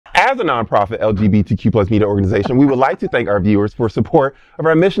As a nonprofit LGBTQ plus media organization, we would like to thank our viewers for support of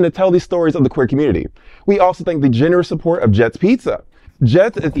our mission to tell these stories of the queer community. We also thank the generous support of Jets Pizza.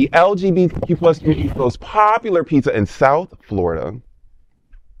 Jets is the LGBTQ plus community's most popular pizza in South Florida.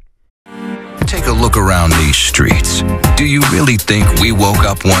 Take a look around these streets. Do you really think we woke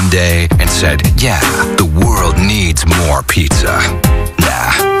up one day and said, yeah, the world needs more pizza?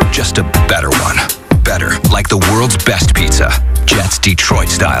 Nah, just a better one. Better, like the world's best pizza, Jets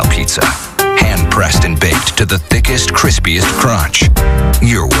Detroit-style pizza. Hand-pressed and baked to the thickest, crispiest crunch.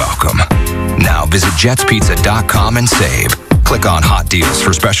 You're welcome. Now visit jetspizza.com and save. Click on Hot Deals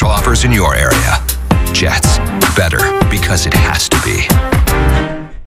for special offers in your area. Jets, better because it has to be.